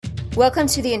Welcome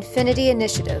to the Infinity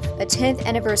Initiative, a 10th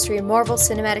anniversary Marvel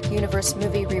Cinematic Universe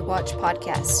movie rewatch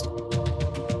podcast.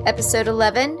 Episode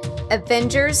 11,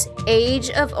 Avengers: Age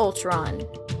of Ultron.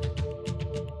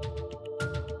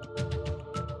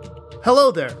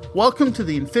 Hello there. Welcome to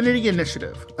the Infinity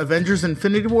Initiative. Avengers: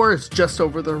 Infinity War is just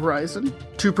over the horizon.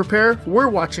 To prepare, we're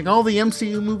watching all the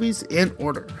MCU movies in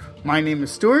order. My name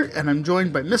is Stuart, and I'm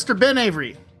joined by Mr. Ben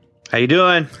Avery. How you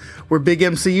doing? We're big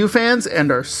MCU fans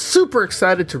and are super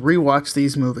excited to rewatch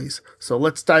these movies. So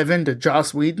let's dive into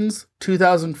Joss Whedon's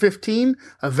 2015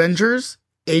 Avengers: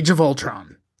 Age of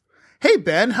Ultron. Hey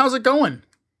Ben, how's it going?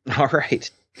 All right.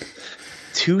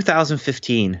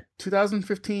 2015.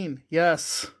 2015,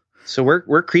 yes. So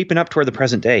we're creeping up toward the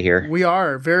present day here. We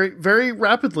are very, very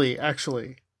rapidly,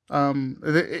 actually.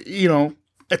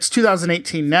 It's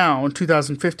 2018 now and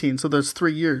 2015, so there's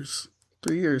 3 years.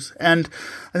 3 years. And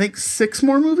I think 6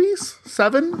 more movies?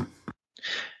 7?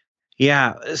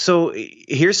 Yeah. So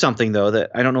here's something, though,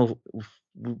 that I don't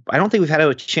think we've had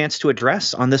a chance to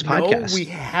address on this podcast. No, we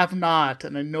have not.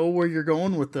 And I know where you're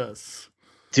going with this.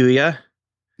 Do you?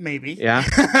 Maybe. Yeah.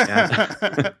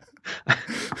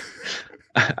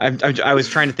 I was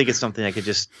trying to think of something I could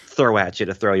just throw at you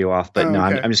to throw you off, but no,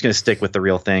 okay. I'm just going to stick with the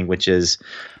real thing, which is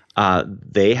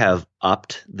they have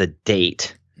upped the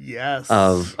date. Yes.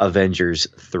 Of Avengers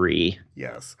 3.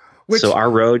 Yes. So our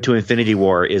road to Infinity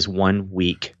War is 1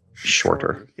 week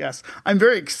shorter. Yes. I'm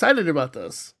very excited about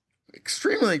this.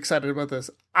 Extremely excited about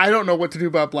this. I don't know what to do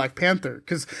about Black Panther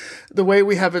because the way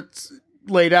we have it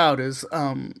laid out is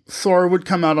Thor would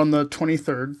come out on the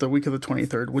 23rd, the week of the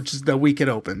 23rd, which is the week it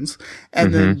opens.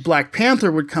 And then Black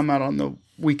Panther would come out on the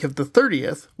week of the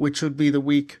 30th, which would be the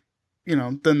week,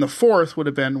 then the 4th would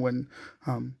have been when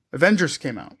Avengers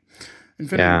came out.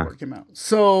 Infinity War came out.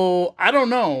 So, I don't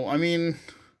know. I mean,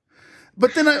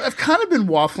 but then I've kind of been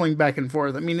waffling back and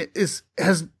forth. I mean,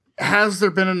 has there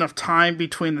been enough time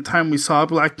between the time we saw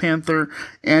Black Panther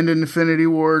and Infinity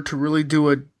War to really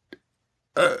do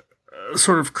a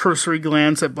sort of cursory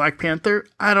glance at Black Panther?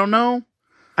 I don't know.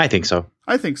 I think so.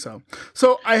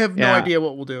 So, I have no idea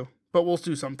what we'll do, but we'll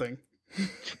do something.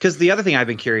 Because the other thing I've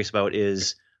been curious about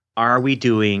is, are we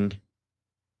doing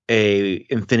a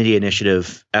Infinity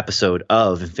Initiative episode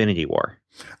of Infinity War?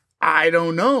 I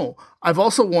don't know. I've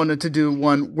also wanted to do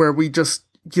one where we just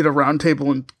get a round table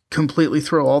and completely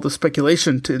throw all the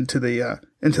speculation into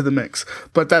the mix,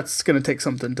 but that's going to take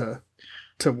something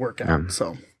to work out.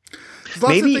 So there's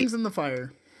lots of things in the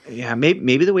fire. Yeah,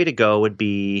 maybe the way to go would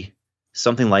be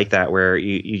something like that, where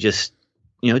you just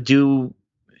do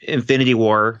Infinity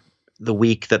War the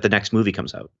week that the next movie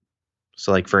comes out.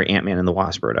 So like for Ant-Man and the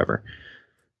Wasp or whatever.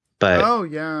 But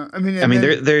I mean,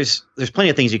 there's plenty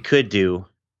of things you could do,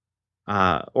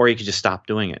 or you could just stop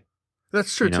doing it.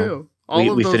 That's true too.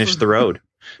 We finished the road.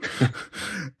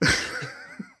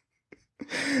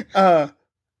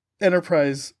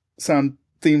 Enterprise sound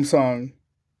theme song.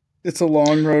 It's a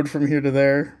long road from here to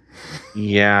there.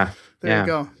 Yeah, there you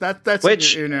go. That's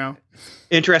which, in your ear now.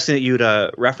 Interesting that you'd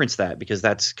reference that, because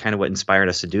that's kind of what inspired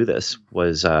us to do this.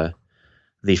 Was the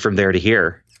From There to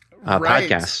Here.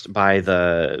 Podcast by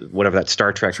the whatever that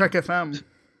Star Trek FM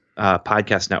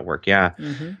podcast network,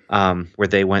 where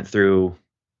they went through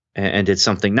and did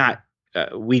something.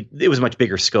 It was a much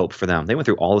bigger scope for them. They went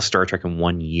through all of Star Trek in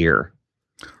 1 year.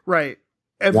 Right,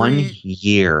 1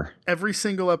 year. Every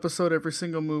single episode, every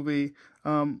single movie,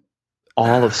 all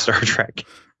of Star Trek.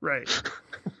 Right.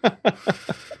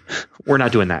 We're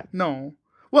not doing that. No.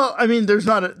 Well, I mean, there's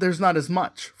not as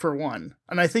much, for one,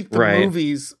 and I think the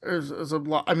movies is a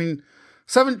lot. I mean,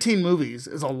 17 movies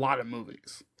is a lot of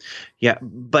movies. Yeah,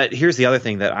 but here's the other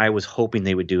thing that I was hoping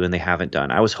they would do, and they haven't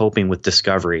done. I was hoping with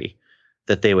Discovery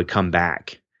that they would come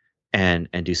back and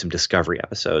do some Discovery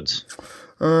episodes.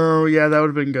 Oh yeah, that would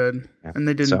have been good, and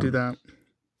they didn't do that.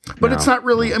 But it's not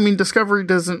really. I mean, Discovery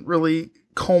doesn't really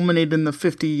culminate in the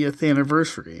 50th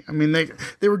anniversary. I mean, they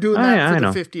were doing that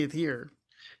for the 50th year.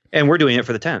 And we're doing it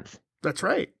for the 10th. That's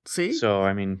right. See? So,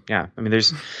 I mean,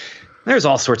 there's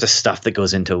all sorts of stuff that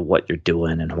goes into what you're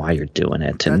doing and why you're doing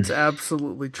it. And, that's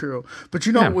absolutely true. But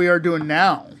you know what we are doing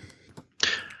now?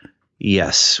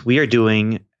 Yes. We are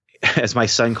doing, as my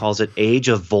son calls it, Age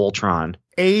of Voltron.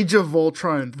 Age of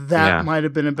Voltron. That might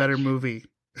have been a better movie.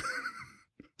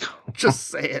 Just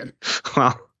saying.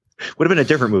 Well, would have been a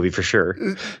different movie for sure.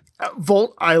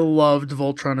 I loved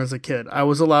Voltron as a kid. I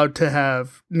was allowed to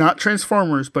have not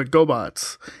Transformers, but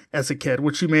GoBots as a kid,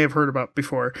 which you may have heard about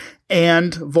before,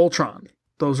 and Voltron.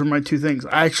 Those are my 2 things.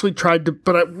 I actually tried to,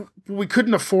 but we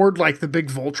couldn't afford like the big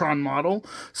Voltron model,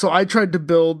 so I tried to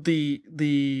build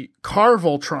the car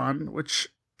Voltron, which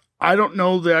I don't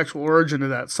know the actual origin of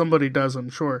that. Somebody does, I'm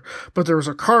sure. But there was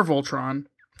a car Voltron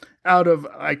out of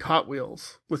Hot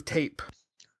Wheels with tape.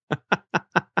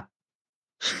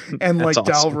 And like That's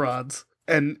dowel awesome. rods.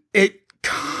 And it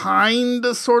kind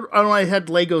of sort of, I don't know, I had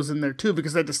Legos in there too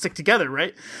because they had to stick together,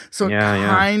 right? So it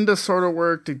kind of sort of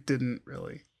worked. It didn't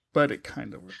really, but it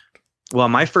kind of worked. Well,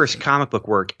 my first comic book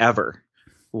work ever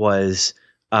was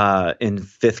in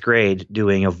 5th grade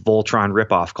doing a Voltron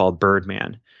ripoff called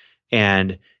Birdman.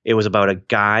 And it was about a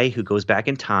guy who goes back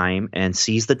in time and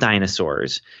sees the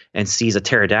dinosaurs and sees a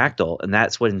pterodactyl. And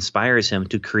that's what inspires him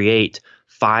to create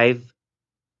 5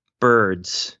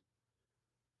 birds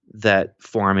that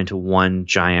form into one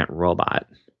giant robot.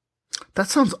 That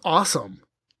sounds awesome.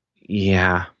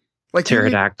 Yeah. Like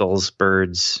Pterodactyls,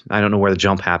 birds. I don't know where the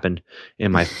jump happened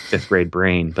in my 5th grade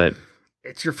brain, but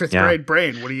it's your 5th grade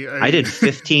brain. What do you? I did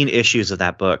 15 issues of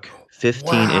that book.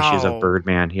 15 issues of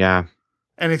Birdman. Yeah.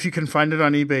 And if you can find it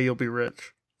on eBay, you'll be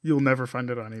rich. You'll never find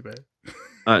it on eBay.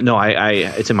 No, I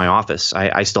it's in my office.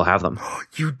 I still have them.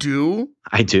 You do?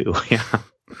 I do. Yeah.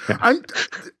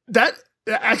 That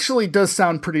actually does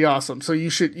sound pretty awesome. So you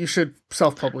should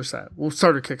self-publish that. We'll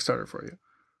start a Kickstarter for you.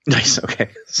 Nice. Okay.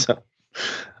 So,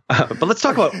 but let's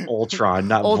talk about Ultron,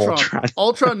 not Voltron.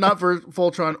 Ultron, not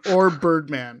Voltron or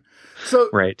Birdman. So,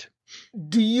 right.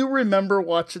 Do you remember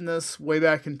watching this way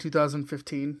back in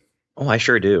 2015? Oh, I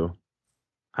sure do.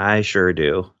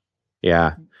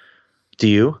 Yeah. Do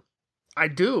you? I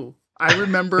do. I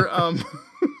remember.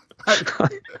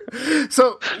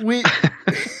 So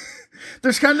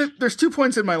there's 2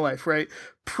 points in my life, right?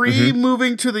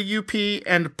 Pre-moving to the UP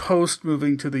and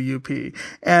post-moving to the UP.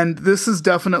 And this is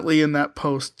definitely in that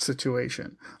post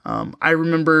situation. I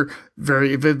remember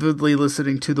very vividly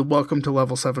listening to the Welcome to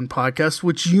Level 7 podcast,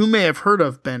 which you may have heard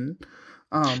of, Ben.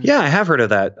 Yeah, I have heard of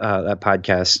that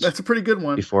podcast. That's a pretty good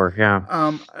one. Before, yeah.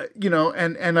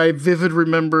 And I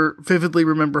vividly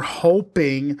remember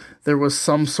hoping there was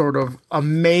some sort of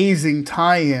amazing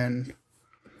tie-in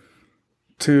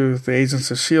to the Agents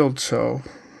of S.H.I.E.L.D. show.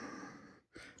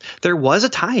 There was a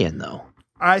tie-in, though.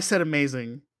 I said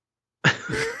amazing.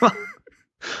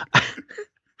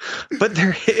 But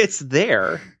it's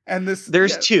there. And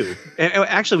there's 2. And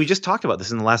actually, we just talked about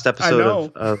this in the last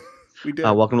episode of we did.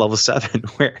 Welcome to Level 7,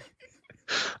 where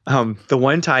the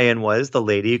one tie-in was the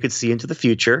lady who could see into the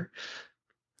future.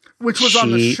 Which was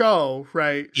on the show,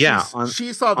 right? Yeah.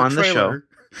 She saw the trailer.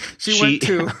 She went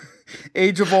to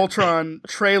Age of Ultron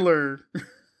trailer.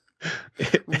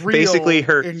 Basically,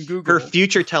 her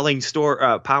future-telling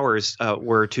powers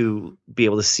were to be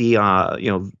able to see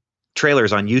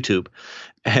trailers on YouTube.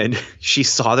 And she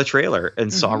saw the trailer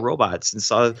and saw robots and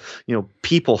saw,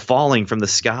 people falling from the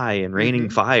sky and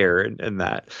raining fire and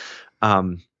that.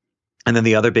 And then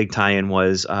the other big tie-in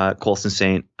was Coulson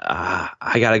saying,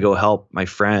 I got to go help my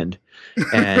friend.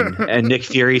 And Nick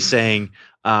Fury saying,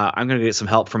 I'm going to get some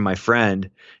help from my friend.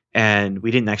 And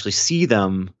we didn't actually see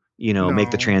them, make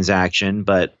the transaction.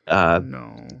 But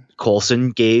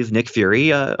Coulson gave Nick Fury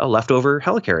a leftover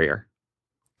helicarrier.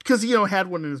 Because, had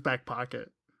one in his back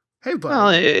pocket. Hey, buddy. Well,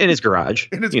 in his garage.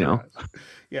 Garage.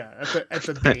 Yeah, at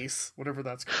the base, whatever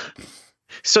that's called.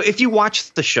 So if you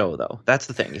watch the show, though, that's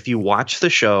the thing. If you watch the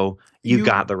show, you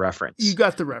got the reference. You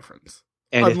got the reference.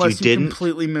 And unless if you didn't,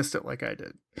 completely missed it like I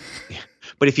did.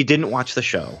 But if you didn't watch the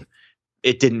show,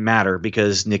 it didn't matter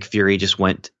because Nick Fury just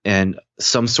went and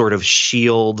some sort of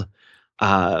S.H.I.E.L.D.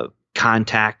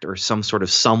 Contact or some sort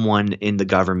of someone in the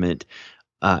government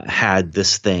had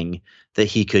this thing that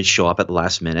he could show up at the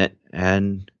last minute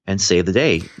and save the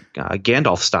day,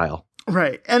 Gandalf style.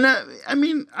 Right. And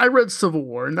I read Civil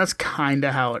War, and that's kind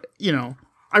of how it,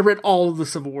 I read all of the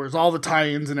Civil Wars, all the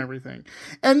tie-ins and everything.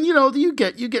 And, you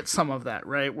get some of that,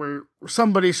 right? Where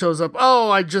somebody shows up,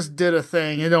 oh, I just did a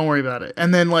thing, and don't worry about it.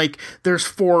 And then, there's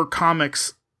 4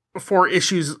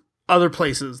 issues, other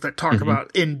places that talk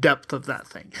about in depth of that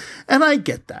thing. And I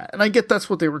get that. And I get that's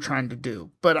what they were trying to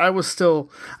do. But I was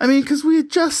still, because we had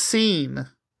just seen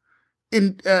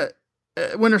in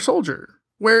Winter Soldier,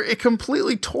 where it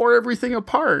completely tore everything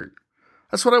apart.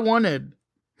 That's what I wanted.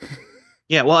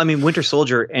 Yeah, well, Winter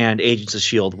Soldier and Agents of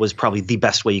S.H.I.E.L.D. was probably the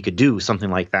best way you could do something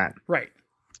like that. Right.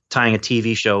 Tying a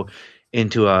TV show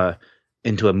into a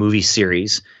movie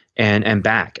series and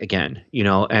back again,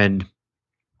 and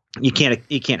you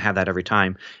can't have that every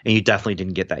time, and you definitely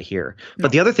didn't get that here. No.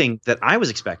 But the other thing that I was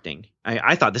expecting,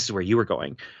 I thought this is where you were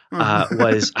going,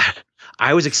 was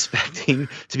I was expecting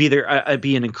to be there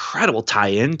be an incredible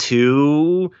tie-in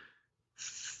to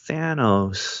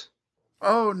Thanos.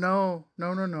 Oh no!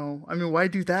 Why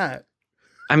do that?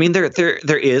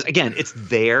 There is, again, it's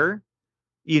there,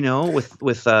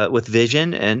 with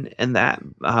Vision and that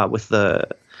with the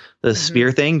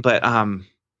spear thing, but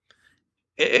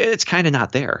it's kind of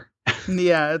not there.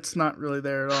 Yeah, it's not really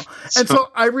there at all. And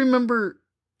so I remember,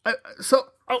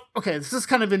 okay, this is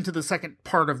kind of into the second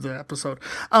part of the episode.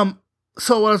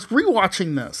 So when I was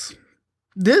rewatching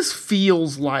this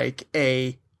feels like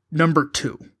a number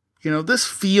 2. This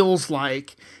feels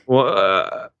like.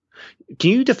 Well,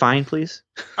 can you define, please?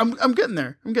 I'm getting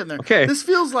there. Okay. This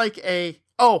feels like hey,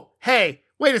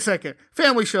 wait a second.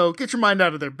 Family show. Get your mind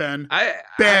out of there, Ben.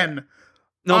 Ben.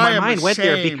 No, my mind went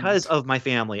there because of my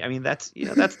family. I mean, that's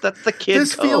the kid.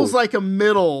 This feels like a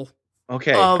middle.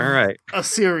 Okay, all right. A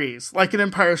series, like an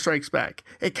Empire Strikes Back.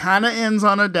 It kind of ends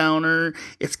on a downer.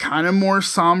 It's kind of more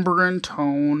somber in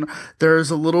tone. There's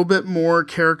a little bit more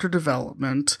character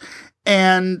development.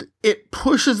 And it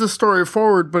pushes the story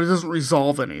forward, but it doesn't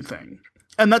resolve anything.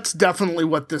 And that's definitely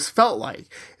what this felt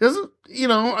like. It doesn't,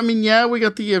 we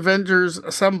got the Avengers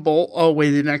assemble. Oh, wait,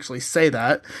 they didn't actually say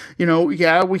that.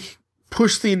 We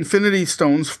push the Infinity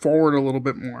Stones forward a little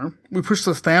bit more. We push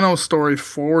the Thanos story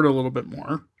forward a little bit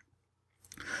more.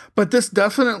 But this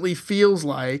definitely feels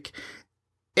like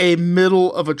a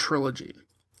middle of a trilogy.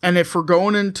 And if we're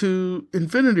going into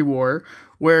Infinity War,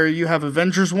 where you have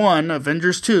Avengers 1,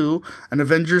 Avengers 2, and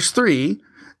Avengers 3,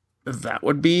 that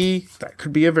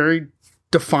could be a very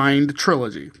defined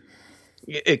trilogy.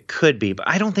 It could be, but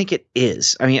I don't think it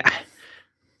is. I mean,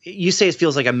 you say it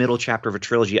feels like a middle chapter of a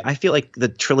trilogy. I feel like the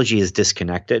trilogy is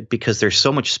disconnected because there's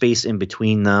so much space in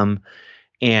between them,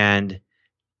 and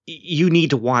you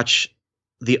need to watch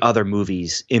the other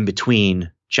movies in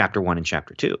between chapter 1 and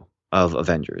chapter 2 of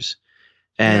Avengers.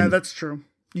 And yeah, that's true.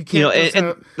 You can't.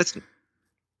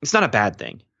 It's not a bad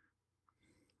thing.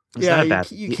 It's not a bad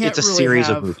thing. It's a really series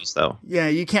of movies, though. Yeah,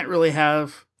 you can't really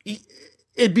have.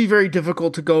 It'd be very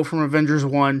difficult to go from Avengers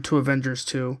 1 to Avengers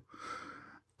 2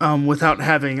 without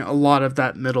having a lot of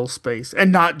that middle space.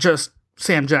 And not just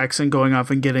Sam Jackson going off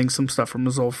and getting some stuff from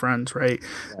his old friends, right?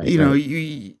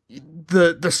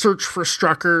 The search for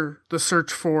Strucker, the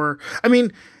search for... I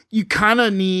mean, you kind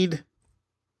of need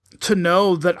to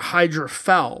know that Hydra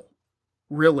fell,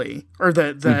 really. Or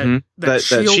that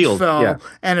Shield fell, yeah.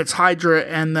 And it's Hydra,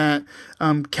 and that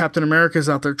Captain America's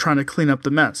out there trying to clean up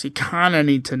the mess. You kind of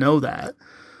need to know that.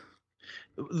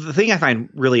 The thing I find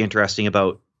really interesting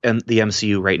about the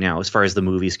MCU right now, as far as the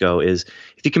movies go, is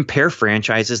if you compare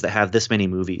franchises that have this many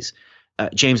movies,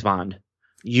 James Bond,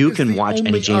 you can watch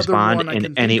any James Bond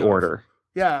in any order.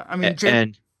 Yeah, I mean,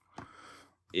 and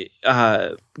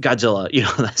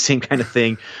Godzilla, that same kind of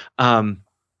thing.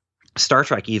 Star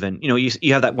Trek, even,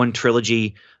 you have that one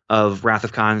trilogy of Wrath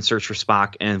of Khan, Search for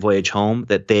Spock, and Voyage Home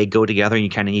that they go together, and you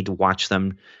kind of need to watch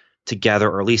them together,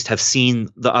 or at least have seen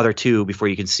the other two before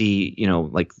you can see,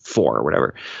 like 4 or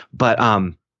whatever.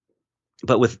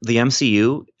 But with the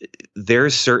MCU,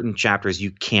 there's certain chapters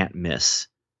you can't miss.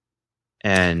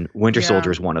 And Winter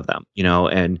Soldier is one of them,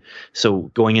 and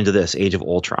so going into this Age of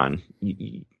Ultron,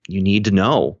 you need to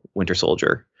know Winter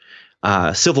Soldier.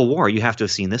 Civil War, you have to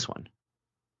have seen this one,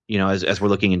 as we're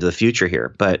looking into the future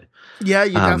here. But yeah,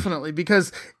 you definitely,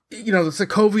 because the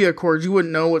Sokovia Accords, you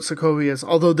wouldn't know what Sokovia is,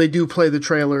 although they do play the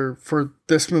trailer for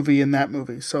this movie and that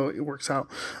movie, so it works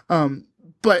out.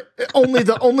 But only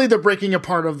the breaking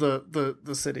apart of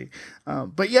the city.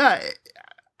 But yeah,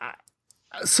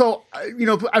 so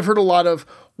I've heard a lot of,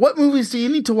 what movies do you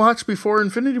need to watch before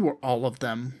Infinity War? All of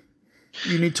them.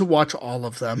 You need to watch all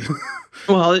of them.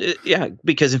 Well, yeah,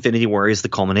 because Infinity War is the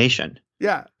culmination.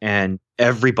 Yeah, and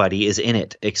everybody is in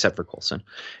it except for Coulson.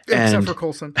 Except for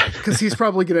Coulson, because he's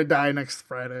probably gonna die next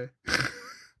Friday.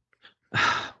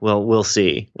 Well, we'll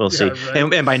see. See.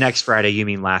 Right. And by next Friday, you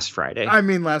mean last Friday? I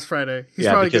mean last Friday. He's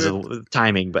probably because of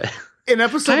timing, but in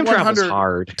episode time 100, travel's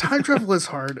hard. Time travel is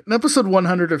hard. In episode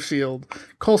 100 of S.H.I.E.L.D.,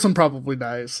 Coulson probably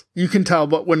dies. You can tell,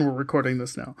 but when we're recording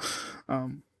this now,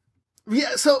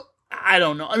 yeah. So I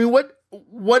don't know. I mean,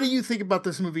 what do you think about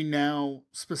this movie now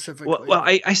specifically? Well,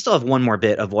 I still have one more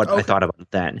bit of what I thought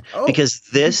about then, because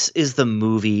this is the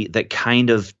movie that kind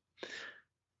of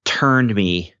turned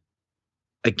me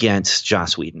against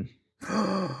Joss Whedon.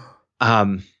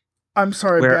 I'm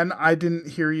sorry, Ben. I didn't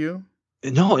hear you.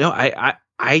 No.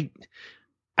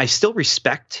 I still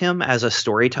respect him as a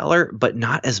storyteller, but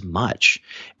not as much.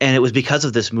 And it was because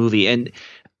of this movie, and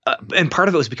part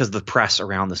of it was because of the press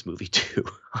around this movie too.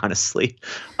 Honestly,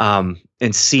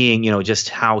 and seeing just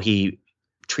how he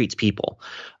treats people.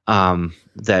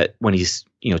 That when he's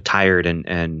tired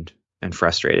and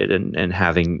frustrated and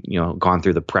having gone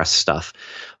through the press stuff.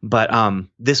 But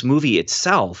this movie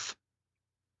itself,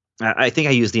 I think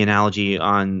I used the analogy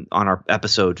on our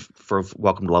episode for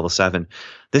Welcome to Level 7.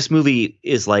 This movie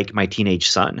is like my teenage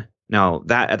son Now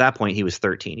that at that point he was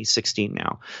 13, he's 16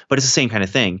 now, but it's the same kind of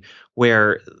thing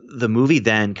where the movie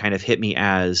then kind of hit me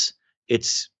as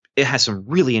it has some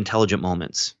really intelligent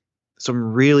moments, and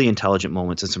some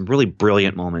really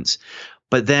brilliant moments,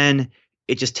 but then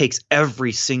it just takes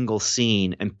every single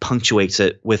scene and punctuates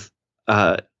it with,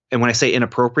 and when I say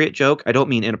inappropriate joke, I don't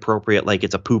mean inappropriate like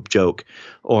it's a poop joke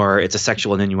or it's a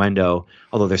sexual innuendo,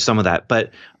 although there's some of that.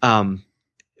 But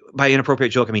by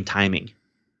inappropriate joke, I mean timing.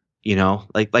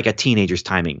 Like a teenager's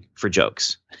timing for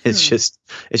jokes. It's just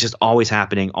always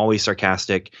happening, always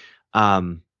sarcastic,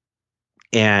 and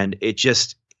it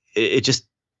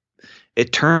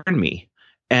turned me,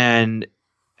 and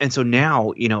so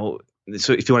now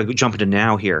So if you want to jump into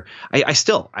now here, I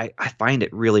find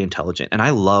it really intelligent, and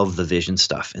I love the Vision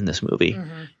stuff in this movie.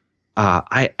 Mm-hmm.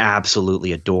 I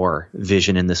absolutely adore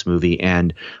Vision in this movie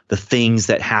and the things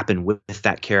that happen with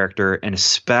that character, and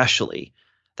especially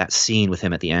that scene with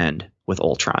him at the end with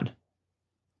Ultron.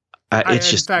 In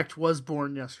fact, was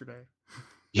born yesterday.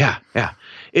 Yeah.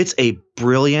 It's a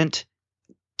brilliant,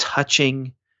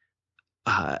 touching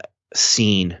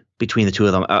scene between the two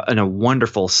of them, and a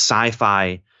wonderful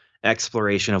sci-fi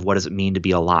exploration of what does it mean to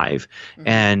be alive. Mm-hmm.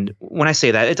 And when I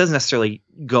say that, it doesn't necessarily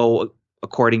go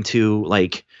according to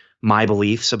like my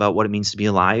beliefs about what it means to be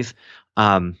alive,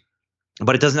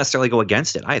 but it doesn't necessarily go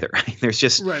against it either.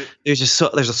 There's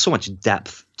so much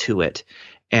depth to it.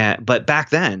 But back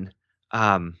then,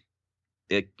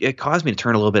 it caused me to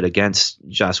turn a little bit against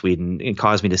Joss Whedon. It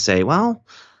caused me to say, well,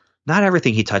 not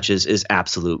everything he touches is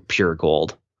absolute pure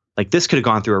gold. Like this could have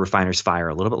gone through a refiner's fire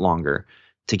a little bit longer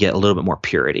to get a little bit more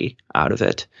purity out of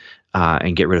it,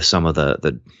 and get rid of some of the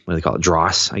what do they call it,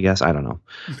 dross, I guess. I don't know.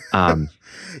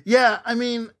 Yeah, I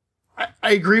mean,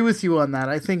 I agree with you on that.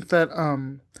 I think that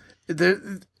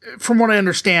from what I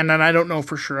understand, and I don't know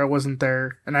for sure, I wasn't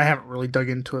there and I haven't really dug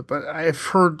into it, but I've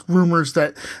heard rumors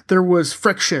that there was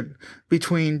friction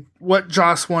between what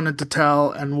Joss wanted to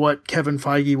tell and what Kevin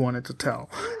Feige wanted to tell,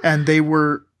 and they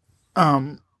were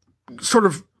sort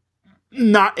of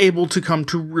not able to come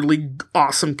to really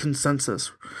awesome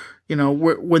consensus,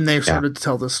 when they started to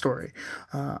tell this story.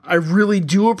 I really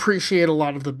do appreciate a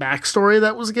lot of the backstory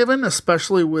that was given,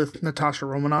 especially with Natasha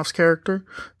Romanoff's character,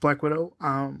 Black Widow.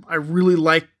 I really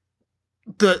like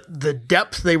the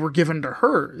depth they were given to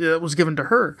her. That was given to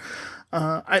her.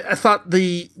 I thought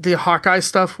the Hawkeye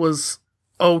stuff was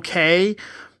okay.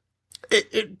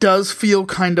 It does feel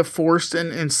kind of forced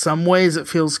in some ways. It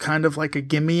feels kind of like a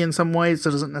gimme in some ways.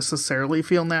 It doesn't necessarily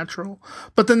feel natural.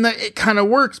 But then it kind of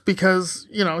works because,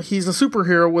 he's a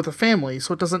superhero with a family,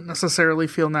 so it doesn't necessarily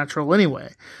feel natural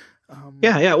anyway.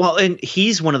 Yeah. Well, and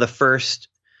he's one of the first,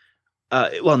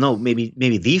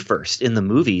 maybe the first in the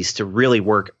movies to really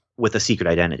work with a secret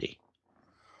identity.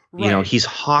 Right. He's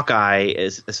Hawkeye,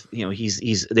 he's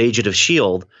the agent of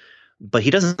S.H.I.E.L.D., but he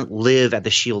doesn't live at the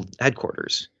S.H.I.E.L.D.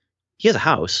 headquarters. He has a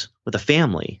house with a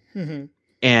family, mm-hmm.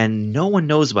 and no one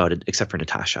knows about it except for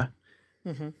Natasha.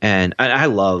 Mm-hmm. And I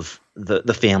love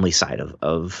the family side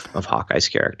of Hawkeye's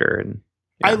character. And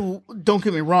I don't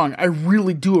get me wrong, I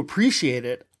really do appreciate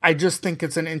it. I just think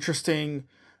it's an interesting.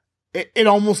 It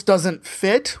almost doesn't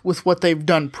fit with what they've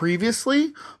done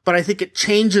previously, but I think it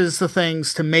changes the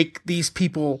things to make these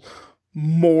people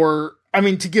more. I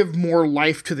mean, to give more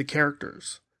life to the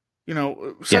characters.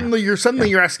 Suddenly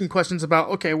you're asking questions about,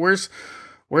 okay, where's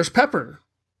Pepper,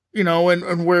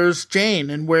 and where's Jane,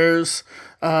 and where's,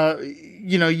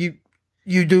 you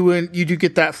do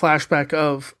get that flashback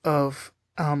of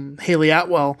Haley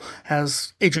Atwell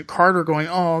as Agent Carter going,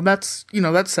 oh, that's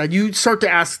sad. You start to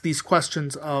ask these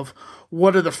questions of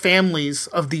what are the families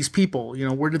of these people,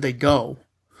 where did they go?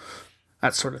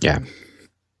 That sort of thing.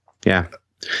 Yeah.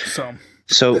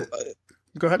 So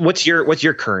go ahead. What's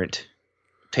your current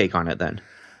take on it then?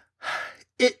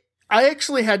 I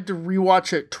actually had to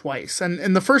rewatch it twice,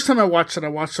 and the first time I watched it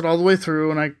all the way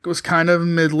through, and I was kind of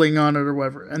middling on it or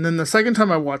whatever. And then the second time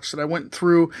I watched it, I went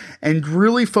through and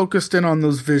really focused in on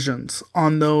those visions,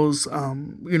 on those,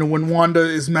 when Wanda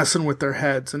is messing with their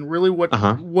heads, and really what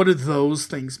do those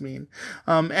things mean?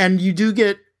 And you do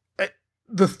get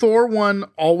the Thor one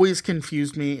always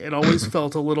confused me. It always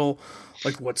felt a little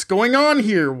like, what's going on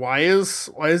here? Why is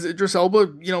Idris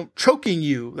Elba, choking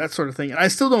you? That sort of thing. And I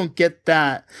still don't get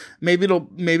that. Maybe it'll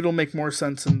make more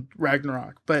sense in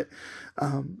Ragnarok. But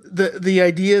the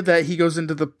idea that he goes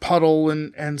into the puddle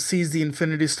and sees the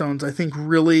Infinity Stones, I think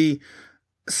really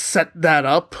set that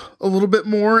up a little bit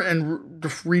more and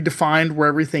redefined where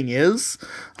everything is.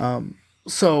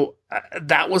 So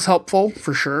that was helpful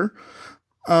for sure.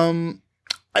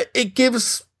 It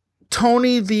gives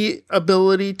Tony the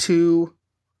ability to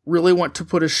really want to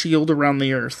put a shield around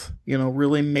the Earth,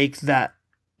 really make that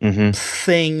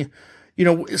thing,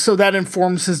 so that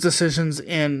informs his decisions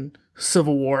in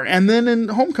Civil War and then in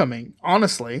Homecoming,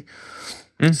 honestly.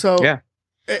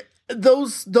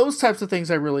 Those types of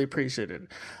things I really appreciated.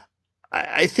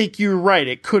 I think you're right.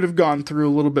 It could have gone through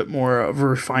a little bit more of a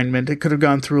refinement. It could have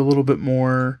gone through a little bit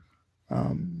more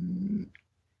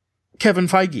Kevin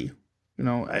Feige.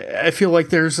 I feel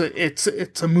like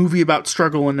it's a movie about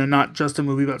struggle, and not just a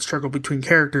movie about struggle between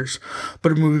characters,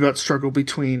 but a movie about struggle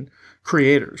between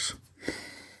creators.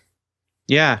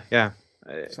 Yeah. I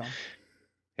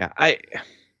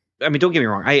mean, don't get me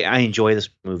wrong. I enjoy this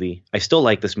movie. I still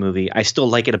like this movie. I still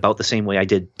like it about the same way I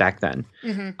did back then.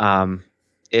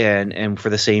 And for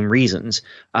the same reasons.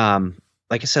 Like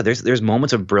I said, there's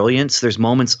moments of brilliance. There's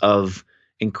moments of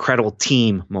incredible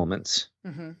team moments,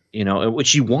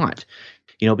 which you want,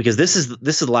 because this is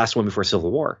the last one before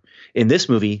Civil War. In this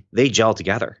movie, they gel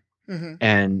together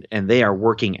and they are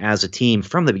working as a team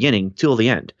from the beginning till the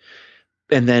end.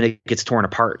 And then it gets torn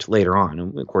apart later on.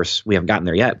 And of course, we haven't gotten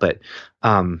there yet, but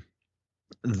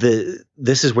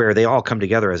this is where they all come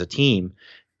together as a team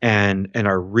and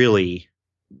are really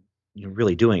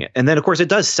doing it. And then, of course, it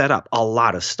does set up a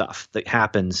lot of stuff that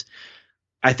happens.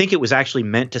 I think it was actually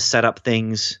meant to set up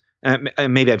things.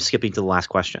 Maybe I'm skipping to the last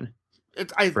question.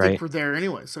 I think we're there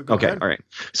anyway. So go ahead. All right.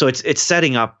 So it's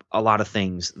setting up a lot of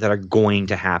things that are going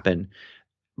to happen,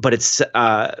 but it's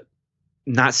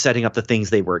not setting up the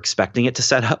things they were expecting it to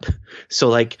set up. So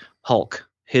like Hulk,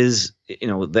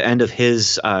 the end of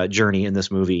his journey in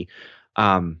this movie,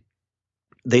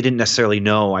 they didn't necessarily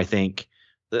know. I think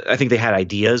they had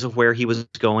ideas of where he was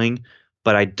going,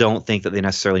 but I don't think that they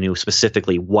necessarily knew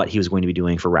specifically what he was going to be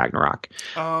doing for Ragnarok.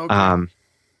 Oh, okay.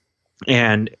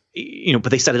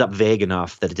 But they set it up vague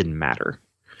enough that it didn't matter.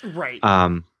 Right.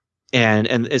 And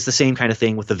it's the same kind of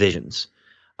thing with the visions.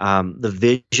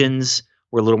 The visions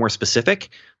were a little more specific,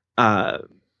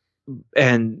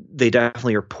 and they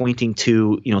definitely are pointing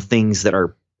to, things that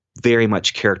are very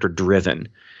much character driven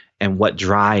and what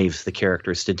drives the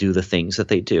characters to do the things that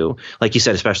they do. Like you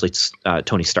said, especially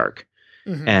Tony Stark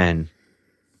and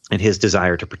his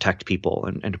desire to protect people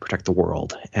and to protect the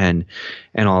world and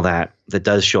all that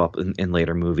does show up in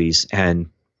later movies. And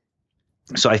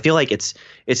so I feel like it's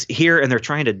here, and they're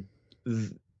trying to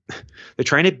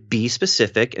be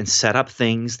specific and set up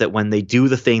things that when they do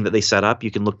the thing that they set up, you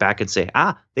can look back and say,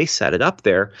 they set it up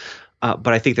there.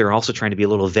 But I think they're also trying to be a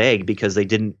little vague because they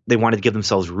wanted to give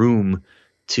themselves room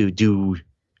to do,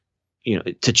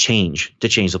 to change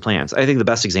the plans. I think the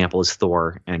best example is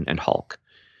Thor and Hulk.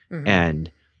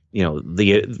 And,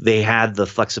 they had the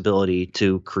flexibility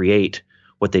to create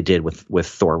what they did with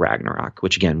Thor Ragnarok,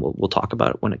 which again, we'll talk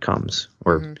about it when it comes,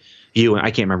 or you,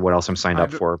 I can't remember what else I'm signed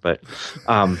up for, but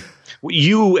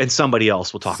you and somebody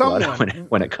else will talk about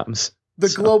it when it comes.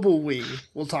 Global we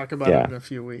will talk about it in a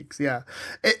few weeks. Yeah.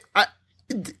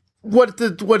 What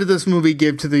did this movie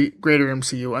give to the greater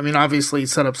MCU? I mean, obviously, it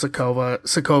set up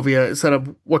Sokovia, it set up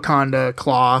Wakanda,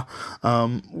 Claw.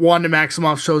 Wanda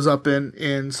Maximoff shows up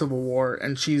in Civil War,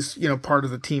 and she's part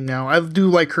of the team now. I do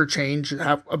like her change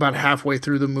about halfway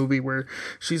through the movie, where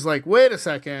she's like, "Wait a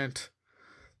second,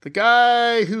 the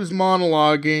guy who's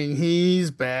monologuing, he's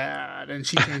bad," and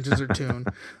she changes her tune.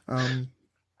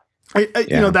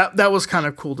 That was kind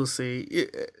of cool to see.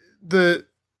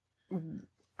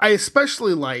 I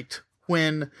especially liked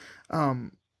when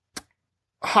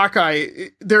Hawkeye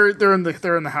they're in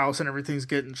the house and everything's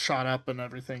getting shot up and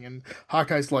everything, and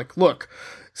Hawkeye's like, "Look,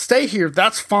 stay here,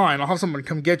 that's fine. I'll have someone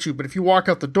come get you, but if you walk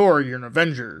out the door, you're an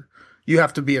Avenger. You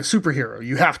have to be a superhero.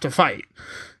 You have to fight.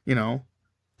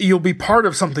 You'll be part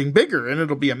of something bigger and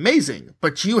it'll be amazing,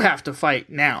 but you have to fight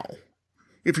now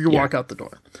if you walk out the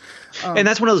door." And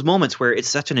that's one of those moments where it's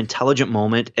such an intelligent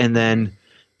moment, and then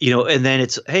and then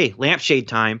it's, hey, lampshade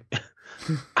time.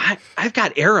 I've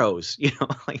got arrows,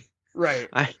 like, right.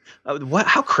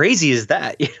 How crazy is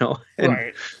that?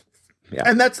 Right. Yeah.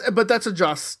 And that's a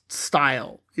Joss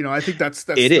style. I think that's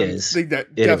thing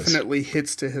that definitely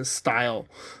hits to his style.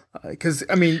 Because,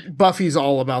 Buffy's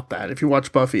all about that. If you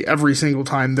watch Buffy, every single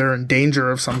time they're in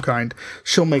danger of some kind,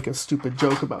 she'll make a stupid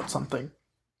joke about something.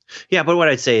 Yeah, but what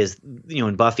I'd say is,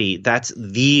 in Buffy, that's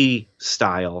the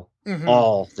style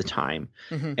all the time.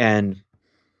 And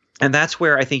that's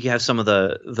where I think you have some of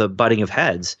the butting of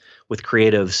heads with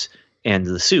creatives and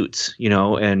the suits,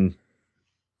 and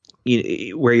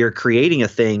where you're creating a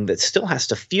thing that still has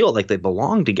to feel like they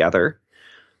belong together.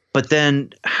 But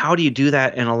then how do you do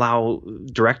that and allow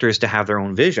directors to have their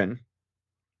own vision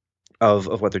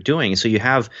of what they're doing? So you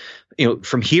have,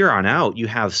 from here on out, you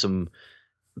have some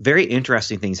very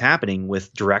interesting things happening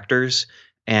with directors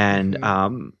and,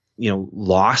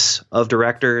 loss of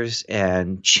directors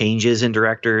and changes in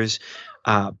directors.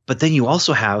 But then you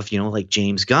also have, like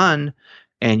James Gunn,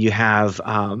 and you have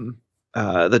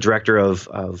the director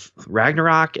of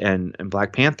Ragnarok and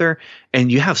Black Panther,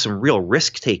 and you have some real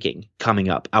risk taking coming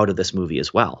up out of this movie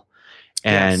as well.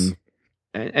 And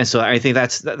and so I think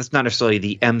that's not necessarily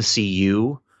the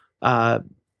MCU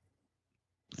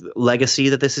legacy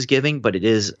that this is giving, but it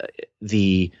is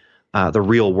the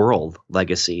real world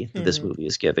legacy that this movie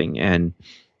is giving. And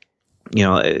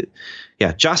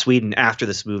Joss Whedon, after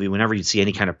this movie, whenever you'd see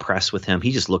any kind of press with him,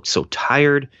 he just looked so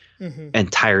tired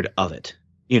and tired of it.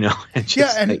 And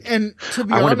just, and to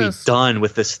be honest, I want to be done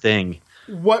with this thing.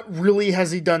 What really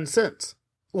has he done since?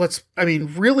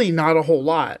 Really not a whole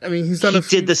lot. I mean, he's done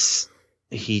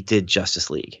He did Justice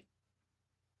League.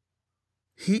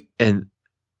 He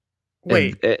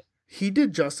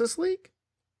did Justice League?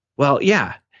 Well,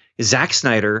 yeah. Zack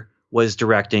Snyder was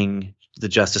directing the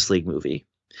Justice League movie,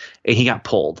 and he got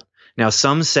pulled. Now,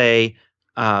 some say,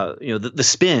 the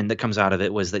spin that comes out of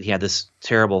it was that he had this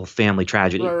terrible family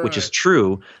tragedy, which is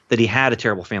true that he had a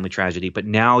terrible family tragedy. But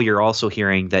now you're also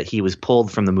hearing that he was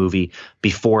pulled from the movie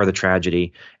before the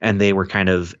tragedy, and they were kind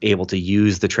of able to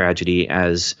use the tragedy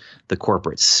as the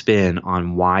corporate spin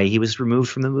on why he was removed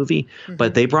from the movie.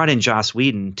 But they brought in Joss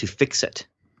Whedon to fix it.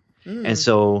 And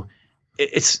so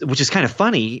which is kind of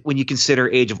funny when you consider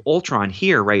Age of Ultron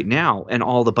here right now and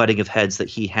all the butting of heads that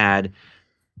he had.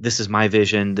 This is my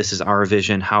vision. This is our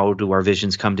vision. How do our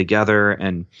visions come together?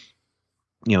 And,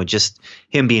 just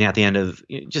him being at the end of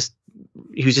he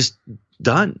was just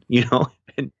done, and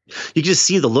you can just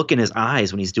see the look in his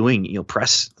eyes when he's doing,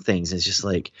 press things. It's just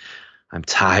like, I'm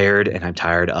tired and I'm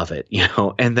tired of it,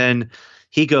 and then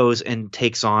he goes and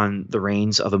takes on the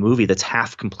reins of a movie that's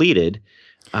half completed,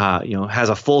 has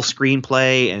a full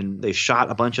screenplay, and they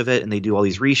shot a bunch of it, and they do all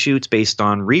these reshoots based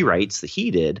on rewrites that he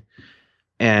did.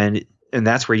 And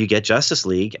that's where you get Justice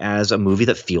League as a movie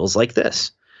that feels like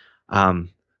this.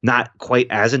 Not quite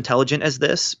as intelligent as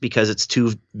this because it's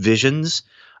two visions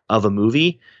of a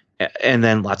movie, and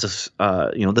then lots of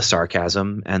the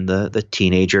sarcasm and the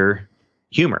teenager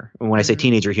humor. And when I say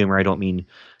teenager humor, I don't mean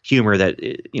humor that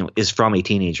is from a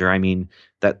teenager. I mean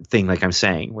that thing like I'm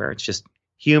saying where it's just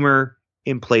humor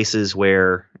in places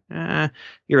where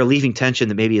you're relieving tension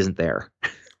that maybe isn't there.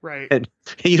 Right. And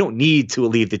you don't need to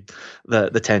relieve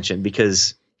the tension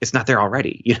because it's not there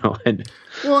already, And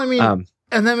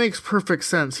and that makes perfect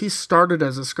sense. He started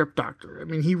as a script doctor. I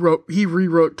mean, he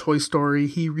rewrote Toy Story.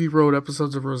 He rewrote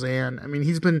episodes of Roseanne. I mean,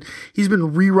 he's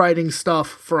been rewriting stuff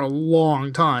for a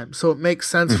long time. So it makes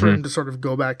sense for him to sort of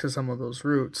go back to some of those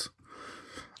roots.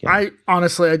 Yeah. I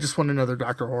just want another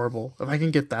Dr. Horrible. If I can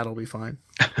get that, I'll be fine.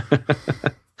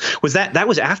 That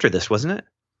was after this, wasn't it?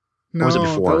 No, was it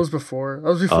before? That was before. That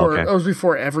was before. Oh, okay. That was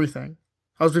before everything.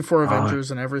 That was before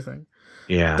Avengers and everything.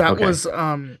 Yeah, that was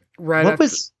right. What after,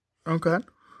 was? Oh, go ahead.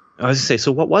 I was gonna say.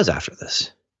 So what was after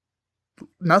this?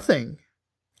 Nothing.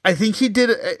 I think he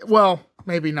did. Well,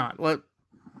 maybe not.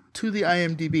 To the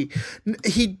IMDb,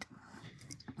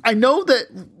 I know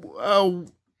that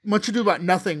Much Ado About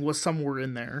Nothing was somewhere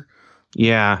in there.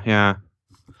 Yeah.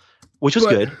 Which was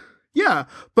good. Yeah,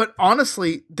 but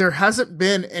honestly, there hasn't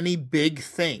been any big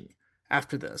thing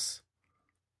after this.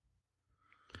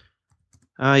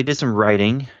 He did some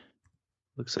writing.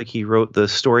 Looks like he wrote the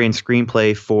story and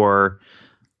screenplay for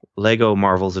Lego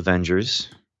Marvel's Avengers.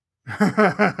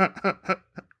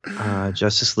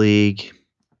 Justice League.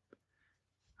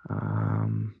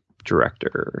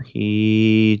 Director.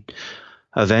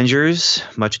 Avengers,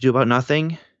 Much Ado About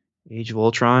Nothing, Age of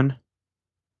Ultron,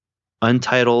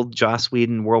 untitled Joss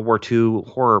Whedon World War II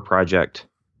horror project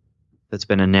that's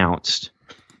been announced.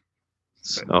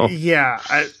 So yeah,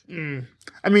 I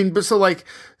mean, but so like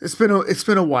it's been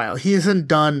a while. He hasn't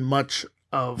done much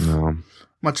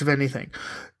of anything,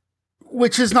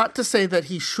 which is not to say that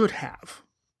he should have,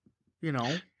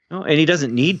 No, and he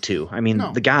doesn't need to. I mean,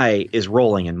 the guy is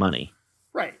rolling in money.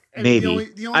 Right. And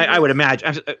maybe the only I would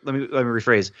imagine. Let me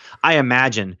rephrase. I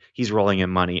imagine he's rolling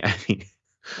in money. I mean,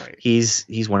 right. He's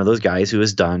one of those guys who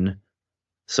has done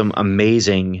some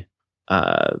amazing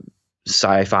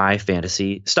sci-fi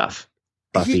fantasy stuff.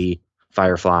 Buffy,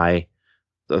 Firefly,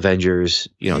 Avengers.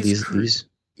 These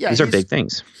are big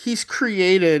things. He's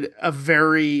created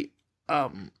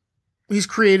he's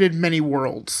created many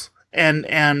worlds,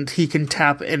 and he can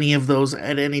tap any of those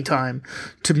at any time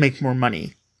to make more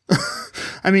money.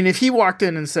 I mean, if he walked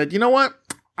in and said, "You know what?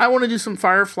 I want to do some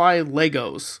Firefly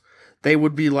Legos," they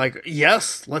would be like,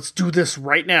 "Yes, let's do this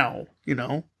right now,"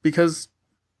 because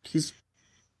he's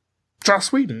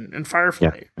Joss Whedon and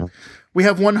Firefly. Yeah. We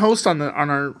have one host on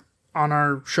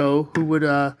our show who would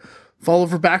fall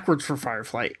over backwards for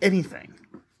Firefly, anything.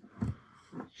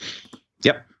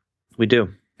 Yep, we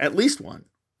do. At least one.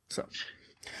 So,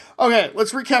 okay,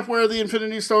 let's recap where the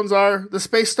Infinity Stones are. The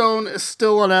Space Stone is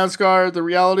still on Asgard. The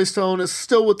Reality Stone is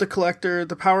still with the Collector.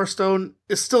 The Power Stone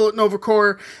is still at Nova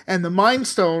Corps. And the Mind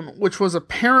Stone, which was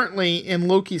apparently in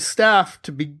Loki's staff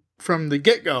from the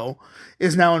get-go,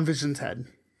 is now in Vision's head.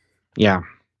 Yeah.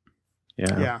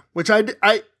 Which I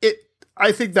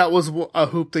think that was a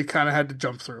hoop they kind of had to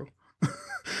jump through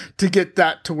to get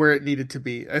that to where it needed to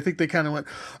be. I think they kind of went,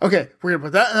 okay, we're gonna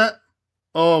put that in that.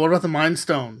 Oh, what about the Mind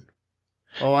Stone?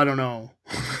 Oh, I don't know.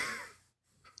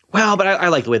 Well, but I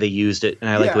like the way they used it, and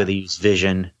I like the way they used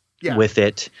Vision with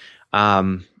it.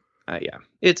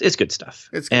 It's good stuff.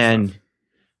 It's good stuff.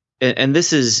 And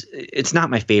it's not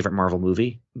my favorite Marvel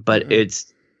movie, but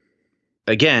it's,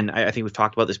 again, I think we've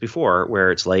talked about this before,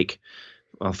 where it's like,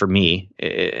 well, for me,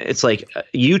 it's like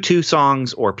U2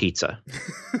 songs or pizza.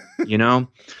 You know,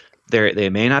 they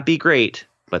may not be great,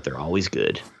 but they're always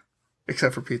good.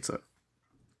 Except for pizza.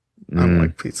 I don't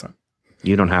like pizza.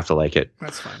 You don't have to like it.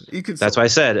 That's fine. You can. That's why I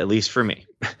said, at least for me.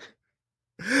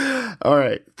 All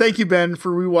right. Thank you, Ben,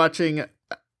 for rewatching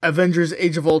Avengers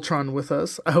Age of Ultron with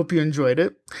us. I hope you enjoyed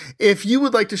it. If you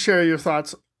would like to share your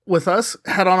thoughts with us,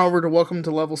 head on over to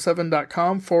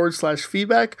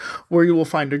welcometolevel7.com/feedback, where you will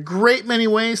find a great many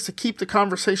ways to keep the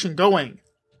conversation going.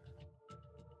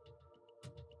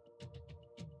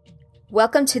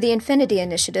 Welcome to the Infinity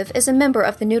Initiative is a member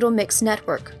of the Noodle Mix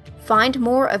Network. Find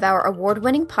more of our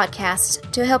award-winning podcasts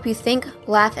to help you think,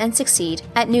 laugh, and succeed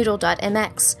at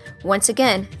noodle.mx. Once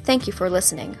again, thank you for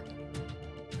listening.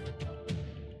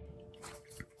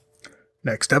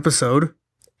 Next episode,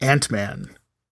 Ant-Man.